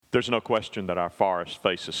There's no question that our forests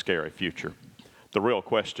face a scary future. The real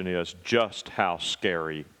question is, just how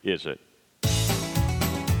scary is it?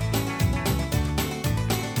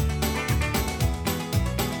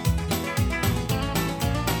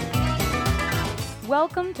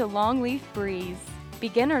 Welcome to Longleaf Breeze.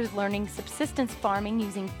 Beginners learning subsistence farming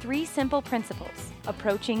using 3 simple principles,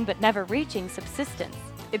 approaching but never reaching subsistence.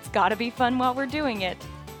 It's gotta be fun while we're doing it.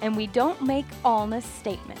 And we don't make allness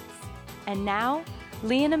statements. And now,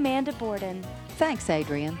 Lee and Amanda Borden. Thanks,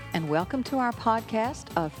 Adrian, and welcome to our podcast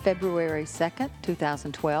of February 2nd,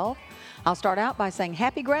 2012. I'll start out by saying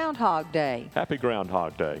Happy Groundhog Day. Happy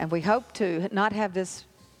Groundhog Day. And we hope to not have this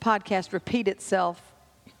podcast repeat itself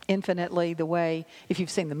infinitely the way, if you've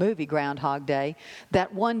seen the movie Groundhog Day,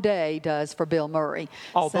 that one day does for Bill Murray.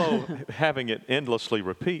 Although having it endlessly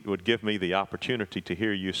repeat would give me the opportunity to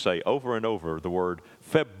hear you say over and over the word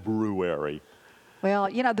February.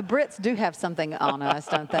 Well, you know, the Brits do have something on us,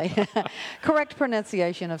 don't they? Correct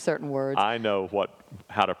pronunciation of certain words. I know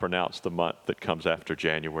how to pronounce the month that comes after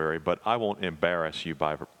January, but I won't embarrass you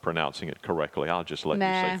by pronouncing it correctly. I'll just let you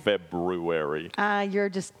say February.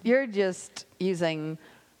 You're just using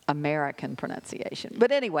American pronunciation.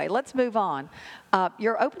 But anyway, let's move on.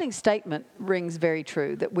 Your opening statement rings very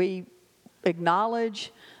true, that we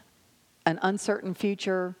acknowledge an uncertain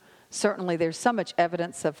future. Certainly, there's so much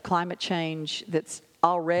evidence of climate change that's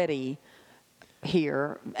already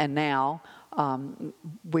here and now.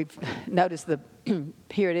 We've noticed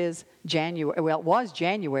here it is, January. Well, it was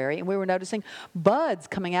January, and we were noticing buds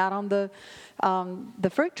coming out on the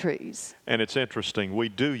fruit trees. And it's interesting, we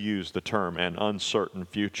do use the term an uncertain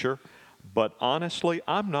future, but honestly,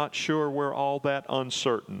 I'm not sure we're all that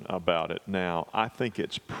uncertain about it now. I think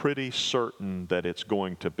it's pretty certain that it's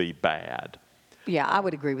going to be bad. Yeah, I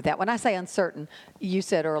would agree with that. When I say uncertain, you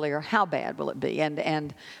said earlier, how bad will it be?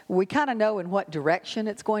 And we kind of know in what direction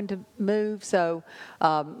it's going to move. So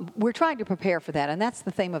we're trying to prepare for that. And that's the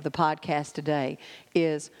theme of the podcast today,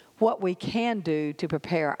 is what we can do to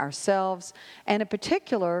prepare ourselves, and in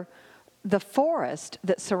particular, the forest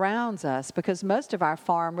that surrounds us, because most of our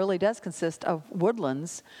farm really does consist of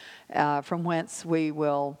woodlands from whence we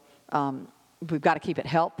will... We've got to keep it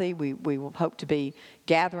healthy. We will hope to be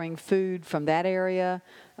gathering food from that area.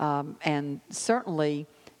 And certainly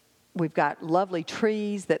we've got lovely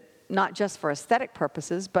trees that, not just for aesthetic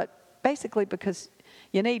purposes, but basically because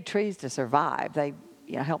you need trees to survive. They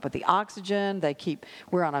help with the oxygen.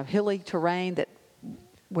 We're on a hilly terrain that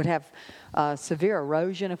would have severe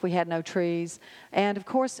erosion if we had no trees. And of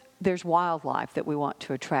course, there's wildlife that we want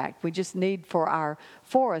to attract. We just need for our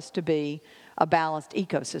forest to be a balanced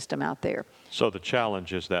ecosystem out there. So the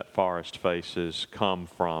challenges that forest faces come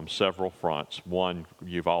from several fronts. One,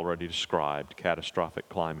 you've already described, catastrophic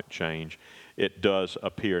climate change. It does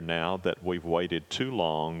appear now that we've waited too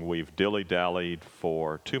long, we've dilly-dallied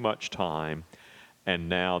for too much time, and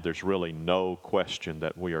now there's really no question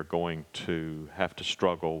that we are going to have to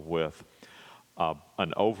struggle with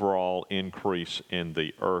an overall increase in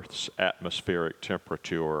the Earth's atmospheric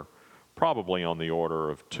temperature, probably on the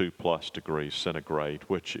order of 2+ degrees centigrade,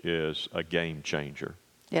 which is a game changer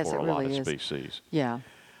for a lot of species. Yeah.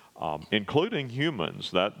 Including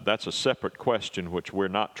humans. That's a separate question which we're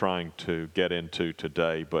not trying to get into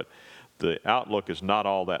today, but the outlook is not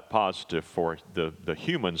all that positive for the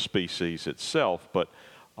human species itself, but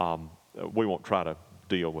we won't try to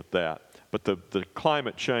deal with that. But the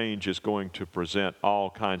climate change is going to present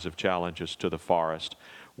all kinds of challenges to the forest.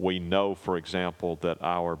 We know, for example, that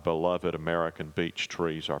our beloved American beech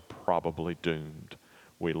trees are probably doomed.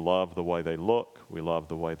 We love the way they look. We love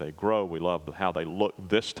the way they grow. We love how they look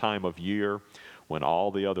this time of year when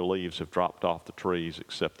all the other leaves have dropped off the trees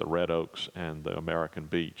except the red oaks and the American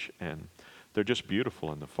beech. And they're just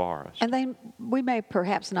beautiful in the forest. And we may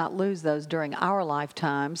perhaps not lose those during our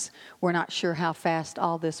lifetimes. We're not sure how fast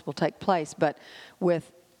all this will take place. But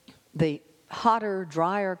with the hotter,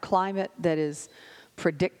 drier climate that is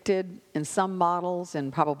predicted in some models,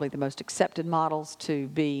 and probably the most accepted models, to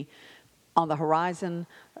be on the horizon,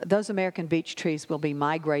 those American beech trees will be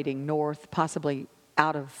migrating north, possibly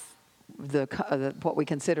out of what we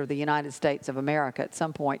consider the United States of America at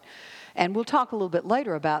some point. And we'll talk a little bit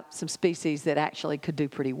later about some species that actually could do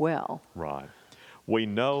pretty well. Right. We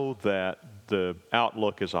know that the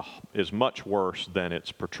outlook is much worse than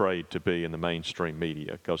it's portrayed to be in the mainstream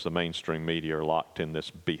media, because the mainstream media are locked in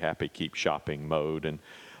this be happy, keep shopping mode, and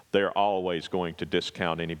they're always going to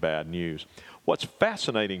discount any bad news. What's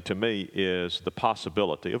fascinating to me is the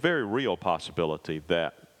possibility, a very real possibility,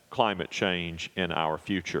 that climate change in our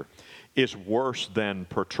future is worse than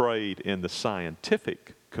portrayed in the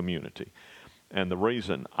scientific community. And the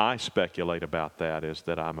reason I speculate about that is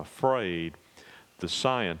that I'm afraid the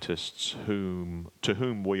scientists to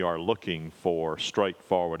whom we are looking for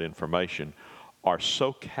straightforward information are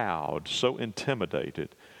so cowed, so intimidated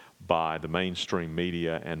by the mainstream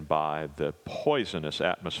media and by the poisonous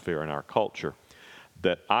atmosphere in our culture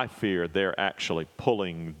that I fear they're actually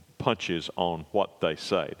pulling punches on what they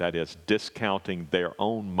say. That is, discounting their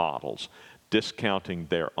own models, discounting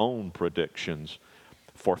their own predictions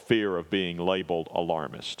for fear of being labeled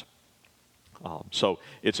alarmist. So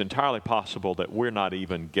it's entirely possible that we're not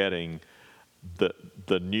even getting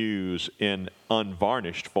the news in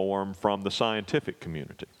unvarnished form from the scientific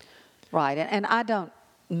community. Right, and I don't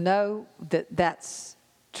know that that's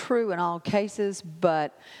true in all cases,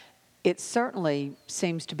 but it certainly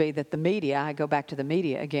seems to be that the media, I go back to the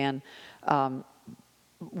media again,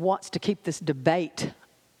 wants to keep this debate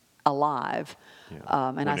alive. Yeah.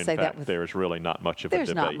 And when I say in fact, that with there's really not much of a debate.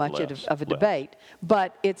 there's not much left. of a debate,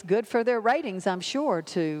 but it's good for their ratings, I'm sure,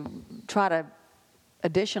 to try to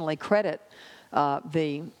additionally credit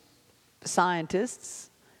the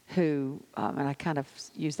scientists who, and I kind of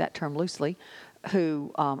use that term loosely,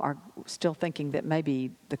 who are still thinking that maybe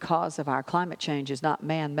the cause of our climate change is not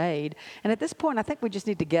man-made. And at this point, I think we just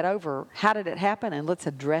need to get over how did it happen and let's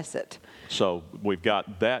address it. So we've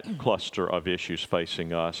got that cluster of issues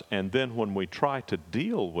facing us, and then when we try to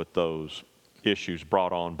deal with those issues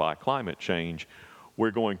brought on by climate change, we're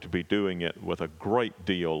going to be doing it with a great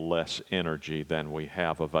deal less energy than we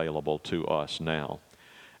have available to us now.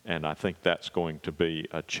 And I think that's going to be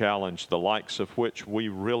a challenge, the likes of which we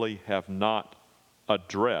really have not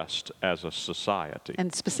addressed as a society.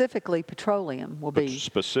 And specifically, petroleum will be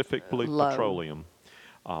specifically low. Petroleum.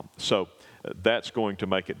 So that's going to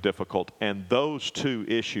make it difficult. And those two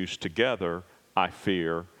issues together, I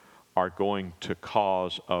fear, are going to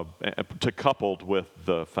cause, coupled with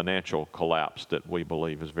the financial collapse that we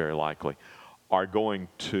believe is very likely, are going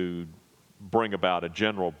to bring about a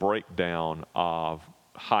general breakdown of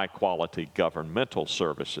high-quality governmental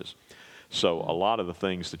services. So a lot of the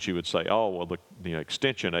things that you would say, oh, well, the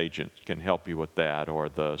extension agent can help you with that, or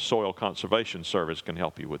the Soil Conservation Service can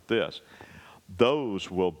help you with this, those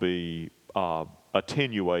will be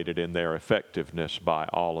attenuated in their effectiveness by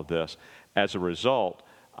all of this. As a result,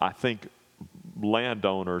 I think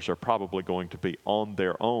landowners are probably going to be on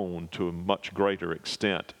their own to a much greater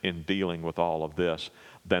extent in dealing with all of this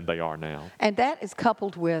than they are now. And that is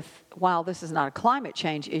coupled with, while this is not a climate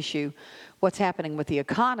change issue, what's happening with the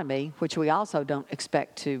economy, which we also don't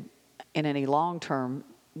expect to, in any long-term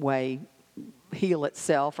way, heal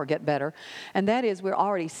itself or get better. And that is, we're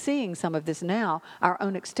already seeing some of this now. Our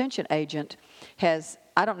own extension agent has,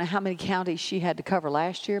 I don't know how many counties she had to cover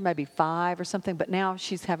last year, maybe 5 or something, but now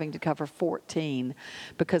she's having to cover 14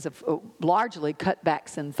 because of largely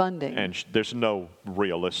cutbacks in funding. And there's no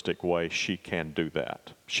realistic way she can do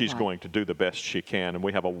that. She's Right. going to do the best she can, and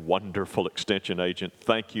we have a wonderful extension agent.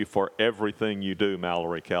 Thank you for everything you do,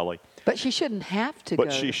 Mallory Kelly. But she shouldn't have to go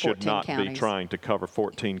But she to 14 should not counties. be trying to cover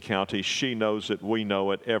 14 counties. She knows it, we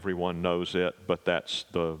know it, everyone knows it, but that's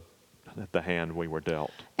the hand we were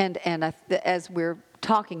dealt. And as we're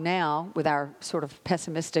talking now with our sort of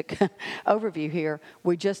pessimistic overview here,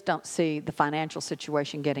 we just don't see the financial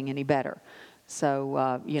situation getting any better.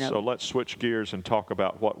 So, So let's switch gears and talk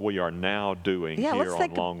about what we are now doing Yeah, here let's on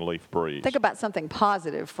think- Longleaf Breeze. think about something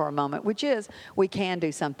positive for a moment, which is we can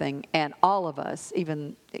do something, and all of us,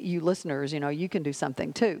 even you listeners, you can do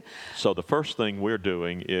something too. So the first thing we're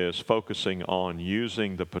doing is focusing on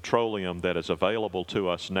using the petroleum that is available to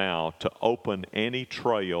us now to open any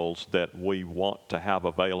trails that we want to have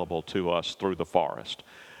available to us through the forest.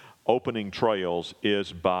 Opening trails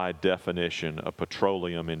is by definition a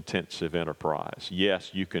petroleum-intensive enterprise.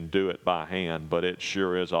 Yes, you can do it by hand, but it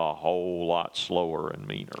sure is a whole lot slower and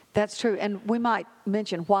meaner. That's true, and we might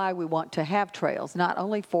mention why we want to have trails, not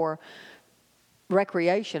only for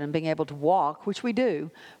recreation and being able to walk, which we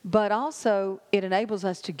do, but also it enables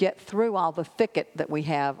us to get through all the thicket that we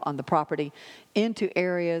have on the property into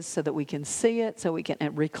areas so that we can see it, so we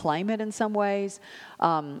can reclaim it in some ways.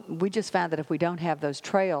 We just found that if we don't have those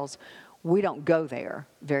trails, we don't go there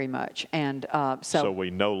very much. And So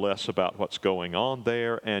we know less about what's going on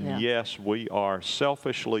there, and Yeah. yes, we are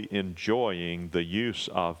selfishly enjoying the use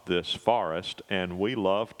of this forest, and we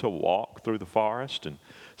love to walk through the forest and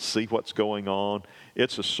see what's going on.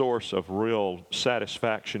 It's a source of real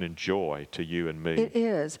satisfaction and joy to you and me. It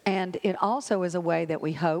is, and it also is a way that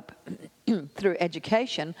we hope, through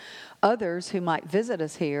education, others who might visit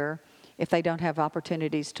us here, if they don't have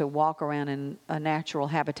opportunities to walk around in a natural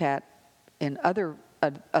habitat in other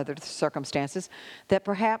circumstances, that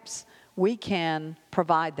perhaps we can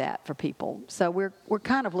provide that for people. So we're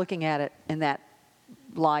kind of looking at it in that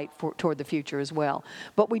light toward the future as well.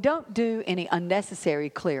 But we don't do any unnecessary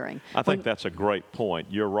clearing. I think that's a great point.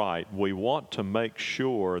 You're right. We want to make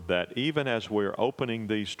sure that even as we're opening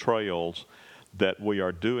these trails, that we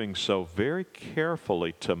are doing so very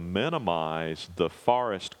carefully to minimize the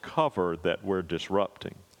forest cover that we're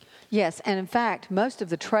disrupting. Yes, and in fact, most of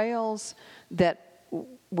the trails that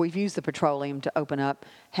we've used the petroleum to open up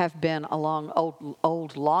have been along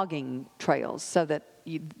old logging trails, so that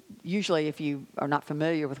usually if you are not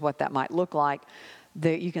familiar with what that might look like,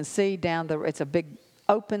 you can see it's a big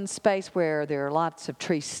open space where there are lots of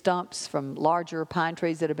tree stumps from larger pine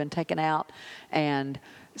trees that have been taken out. And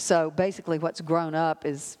so basically what's grown up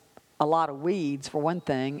is a lot of weeds for one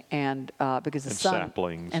thing, and because the sun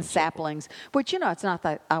saplings and saplings, which it's not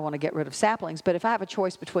that I want to get rid of saplings, but if I have a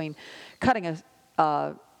choice between cutting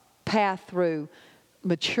a path through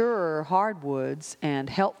mature hardwoods and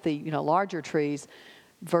healthy, larger trees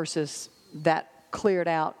versus that cleared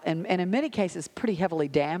out and in many cases pretty heavily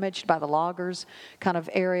damaged by the loggers kind of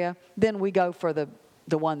area, then we go for the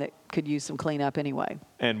one that could use some cleanup anyway.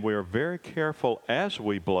 And we're very careful as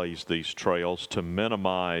we blaze these trails to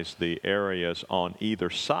minimize the areas on either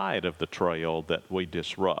side of the trail that we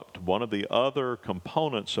disrupt. One of the other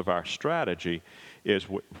components of our strategy is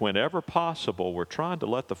whenever possible, we're trying to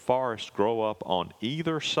let the forest grow up on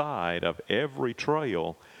either side of every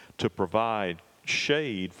trail to provide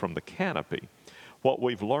shade from the canopy. What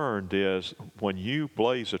we've learned is when you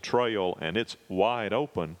blaze a trail and it's wide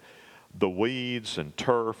open, the weeds and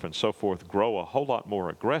turf and so forth grow a whole lot more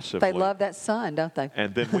aggressively. They love that sun, don't they?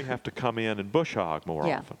 And then we have to come in and bush hog more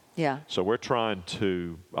often. Yeah. So we're trying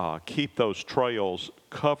to keep those trails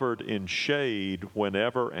covered in shade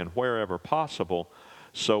whenever and wherever possible,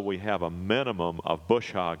 so we have a minimum of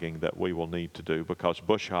bush hogging that we will need to do, because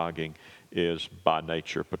bush hogging is by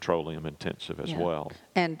nature petroleum intensive as well.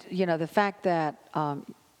 And the fact that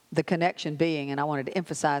the connection being, and I wanted to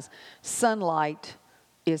emphasize, sunlight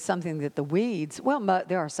is something that the weeds,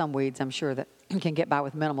 there are some weeds I'm sure that can get by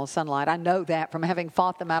with minimal sunlight. I know that from having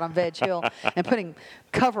fought them out on Veg Hill and putting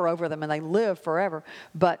cover over them, and they live forever.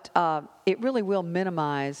 But it really will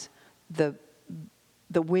minimize the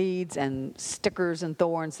weeds and stickers and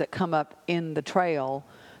thorns that come up in the trail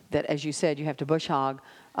that, as you said, you have to bush hog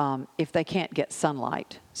if they can't get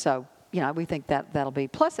sunlight. So, we think that'll be,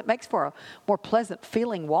 plus it makes for a more pleasant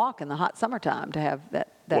feeling walk in the hot summertime to have that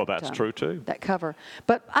well, that's true too. That cover.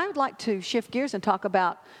 But I would like to shift gears and talk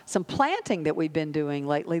about some planting that we've been doing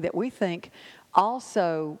lately that we think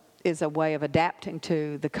also is a way of adapting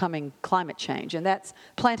to the coming climate change, and that's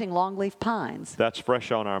planting longleaf pines. That's fresh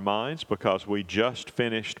on our minds because we just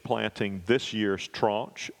finished planting this year's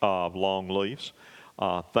tranche of longleaves.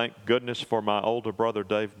 Thank goodness for my older brother,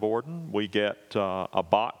 Dave Borden. We get a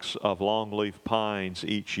box of longleaf pines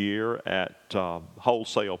each year at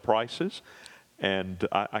wholesale prices. And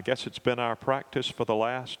I guess it's been our practice for the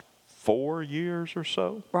last 4 years or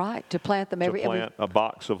so. Right, to plant them every a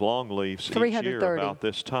box of longleaves each year about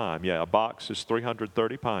this time. Yeah, a box is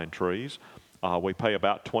 330 pine trees. We pay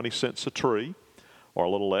about 20 cents a tree, or a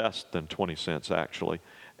little less than 20 cents actually.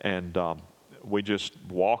 And we just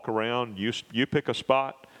walk around. You pick a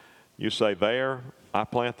spot. You say, there, I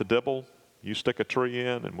plant the dibble. You stick a tree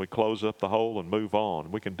in, and we close up the hole and move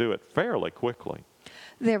on. We can do it fairly quickly.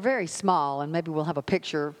 They're very small, and maybe we'll have a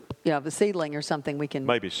picture, of the seedling or something we can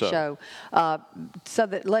show. So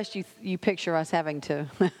that lest you picture us having to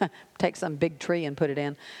take some big tree and put it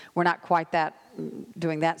in. We're not quite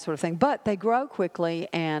doing that sort of thing. But they grow quickly,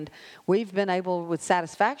 and we've been able with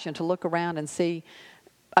satisfaction to look around and see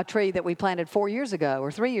a tree that we planted 4 years ago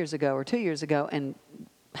or 3 years ago or 2 years ago, and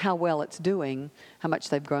how well it's doing, how much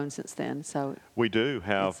they've grown since then. So we do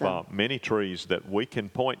have many trees that we can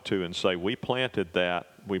point to and say, we planted that.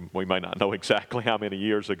 We may not know exactly how many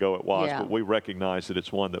years ago it was, but we recognize that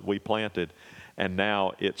it's one that we planted, and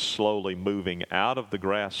now it's slowly moving out of the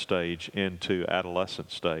grass stage into adolescent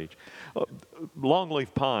stage.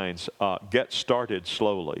 Longleaf pines get started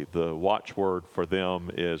slowly. The watchword for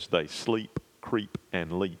them is they sleep, creep,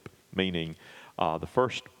 and leap, meaning the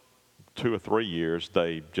first 2 or 3 years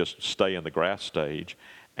they just stay in the grass stage,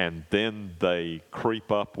 and then they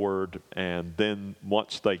creep upward, and then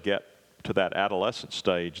once they get to that adolescent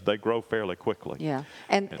stage, they grow fairly quickly. Yeah,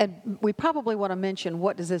 and we probably want to mention,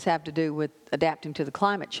 what does this have to do with adapting to the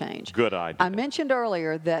climate change? Good idea. I mentioned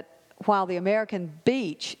earlier that while the American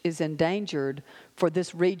beech is endangered for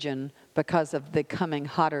this region because of the coming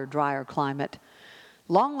hotter, drier climate,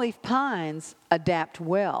 longleaf pines adapt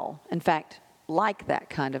well. In fact, like that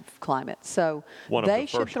kind of climate. So One of they the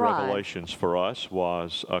should first thrive. revelations for us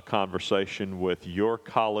was a conversation with your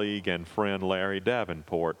colleague and friend Larry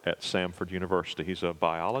Davenport at Samford University. He's a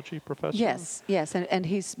biology professor? Yes, and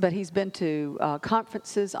he's been to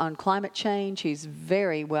conferences on climate change. He's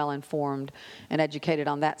very well informed and educated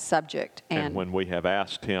on that subject. And when we have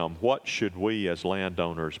asked him, what should we as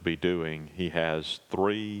landowners be doing, he has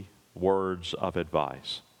 3 words of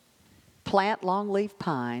advice. Plant longleaf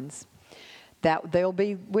pines. That they'll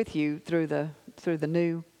be with you through the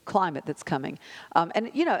new climate that's coming.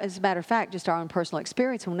 And as a matter of fact, just our own personal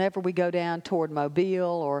experience, whenever we go down toward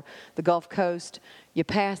Mobile or the Gulf Coast, you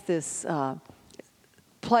pass this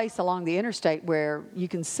place along the interstate where you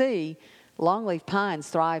can see longleaf pines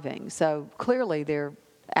thriving. So clearly they're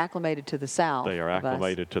acclimated to the south. They are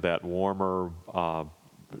acclimated to that warmer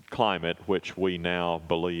climate, which we now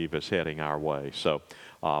believe is heading our way. So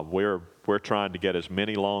we're trying to get as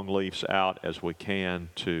many longleafs out as we can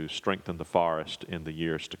to strengthen the forest in the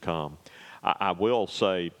years to come. I will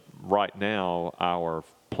say right now our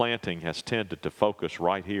planting has tended to focus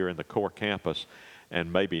right here in the core campus,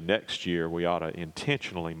 and maybe next year we ought to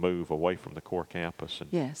intentionally move away from the core campus.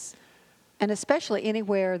 Yes, and especially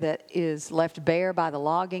anywhere that is left bare by the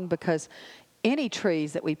logging, because any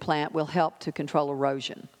trees that we plant will help to control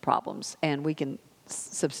erosion problems, and we can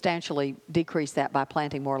substantially decrease that by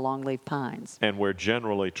planting more longleaf pines. And we're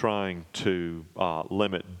generally trying to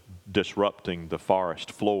limit disrupting the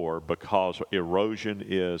forest floor because erosion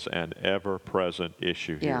is an ever-present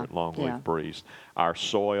issue here at Longleaf Breeze. Our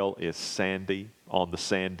soil is sandy on the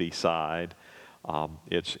sandy side.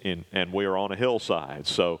 And we're on a hillside,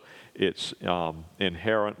 so it's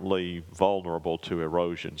inherently vulnerable to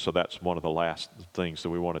erosion. So that's one of the last things that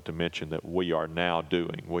we wanted to mention that we are now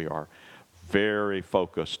doing. We are very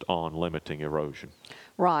focused on limiting erosion.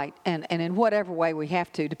 Right, and in whatever way we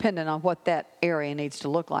have to, depending on what that area needs to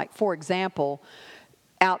look like. For example,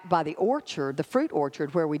 out by the orchard, the fruit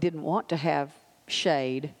orchard, where we didn't want to have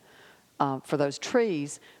shade for those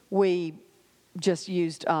trees, we just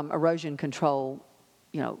used erosion control,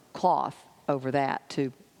 cloth over that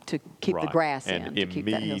to keep the grass in. And to keep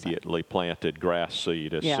that hillside. immediately planted grass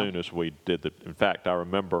seed as soon as we did the. In fact, I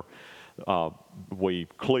remember we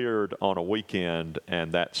cleared on a weekend,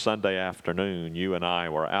 and that Sunday afternoon, you and I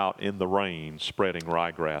were out in the rain spreading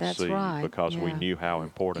ryegrass seed because we knew how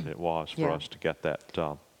important it was for us to get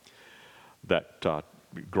that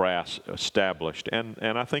grass established. And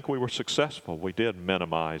I think we were successful. We did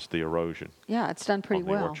minimize the erosion. Yeah, it's done pretty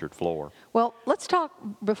well. On the orchard floor. Well, let's talk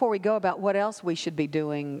before we go about what else we should be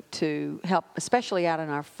doing to help, especially out in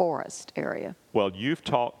our forest area. Well, you've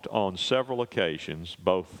talked on several occasions,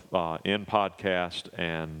 both in podcast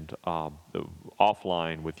and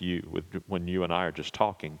offline with you, when you and I are just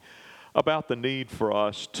talking, about the need for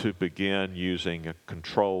us to begin using a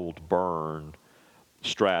controlled burn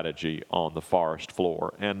strategy on the forest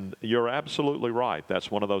floor. And you're absolutely right. That's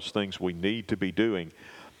one of those things we need to be doing.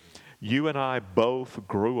 You and I both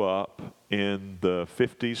grew up in the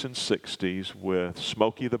 50s and 60s with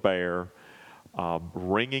Smokey the Bear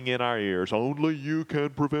ringing in our ears, only you can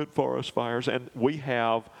prevent forest fires. And we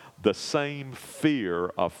have the same fear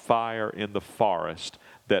of fire in the forest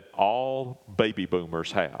that all baby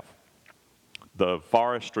boomers have. The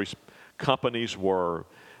forestry companies were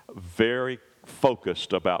very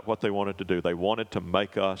focused about what they wanted to do. They wanted to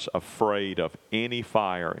make us afraid of any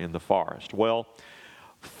fire in the forest. Well,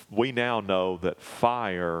 we now know that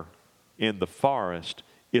fire in the forest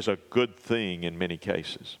is a good thing in many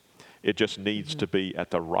cases. It just needs to be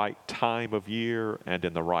at the right time of year and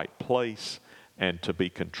in the right place and to be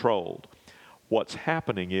controlled. What's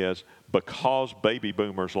happening is, because baby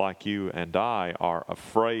boomers like you and I are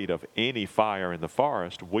afraid of any fire in the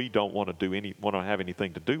forest, we don't want to have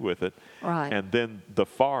anything to do with it. Right. And then the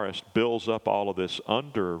forest builds up all of this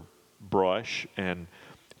underbrush, and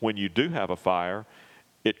when you do have a fire,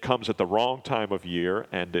 it comes at the wrong time of year,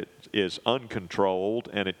 and it is uncontrolled,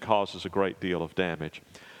 and it causes a great deal of damage.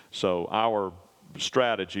 So our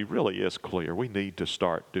strategy really is clear. We need to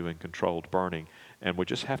start doing controlled burning, and we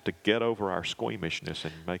just have to get over our squeamishness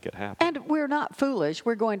and make it happen. And we're not foolish.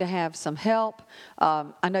 We're going to have some help.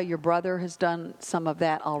 I know your brother has done some of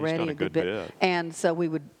that already. He's done a good bit. And so we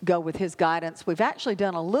would go with his guidance. We've actually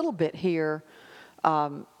done a little bit here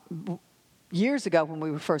years ago when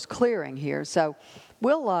we were first clearing here. So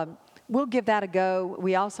we'll give that a go.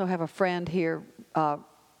 We also have a friend here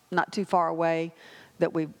not too far away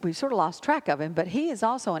that we sort of lost track of him, but he is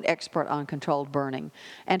also an expert on controlled burning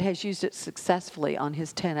and has used it successfully on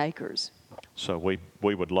his 10 acres. So we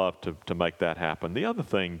would love to make that happen. The other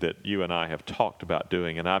thing that you and I have talked about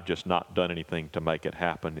doing, and I've just not done anything to make it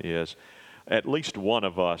happen, is at least one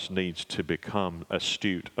of us needs to become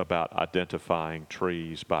astute about identifying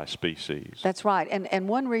trees by species. That's right. And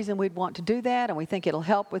one reason we'd want to do that, and we think it'll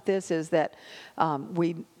help with this, is that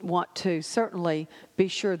we want to certainly be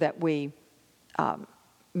sure that we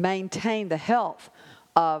maintain the health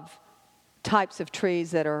of types of trees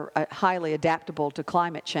that are highly adaptable to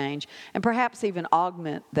climate change, and perhaps even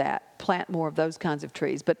augment that, plant more of those kinds of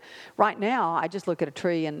trees. But right now, I just look at a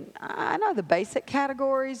tree and I know the basic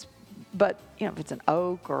categories, but if it's an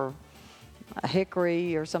oak or a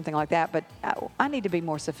hickory or something like that, but I need to be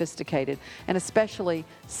more sophisticated, and especially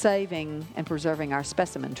saving and preserving our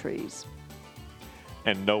specimen trees.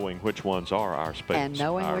 And knowing which ones are our And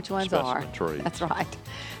knowing which ones are. Trees. That's right.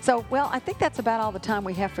 So, well, I think that's about all the time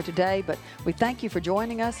we have for today, but we thank you for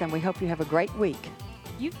joining us, and we hope you have a great week.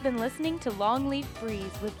 You've been listening to Longleaf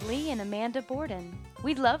Breeze with Lee and Amanda Borden.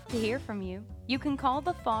 We'd love to hear from you. You can call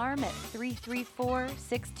the farm at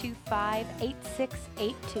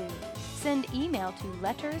 334-625-8682. Send email to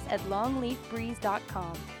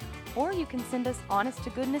letters@longleafbreeze.com. Or you can send us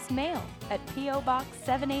honest-to-goodness mail at P.O. Box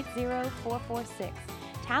 780446,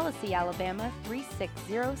 Tallahassee, Alabama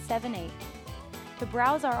 36078. To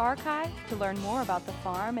browse our archive, to learn more about the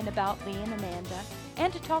farm and about Lee and Amanda,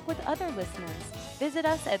 and to talk with other listeners, visit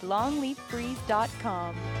us at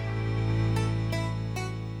longleafbreeze.com.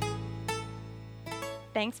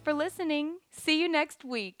 Thanks for listening. See you next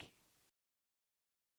week.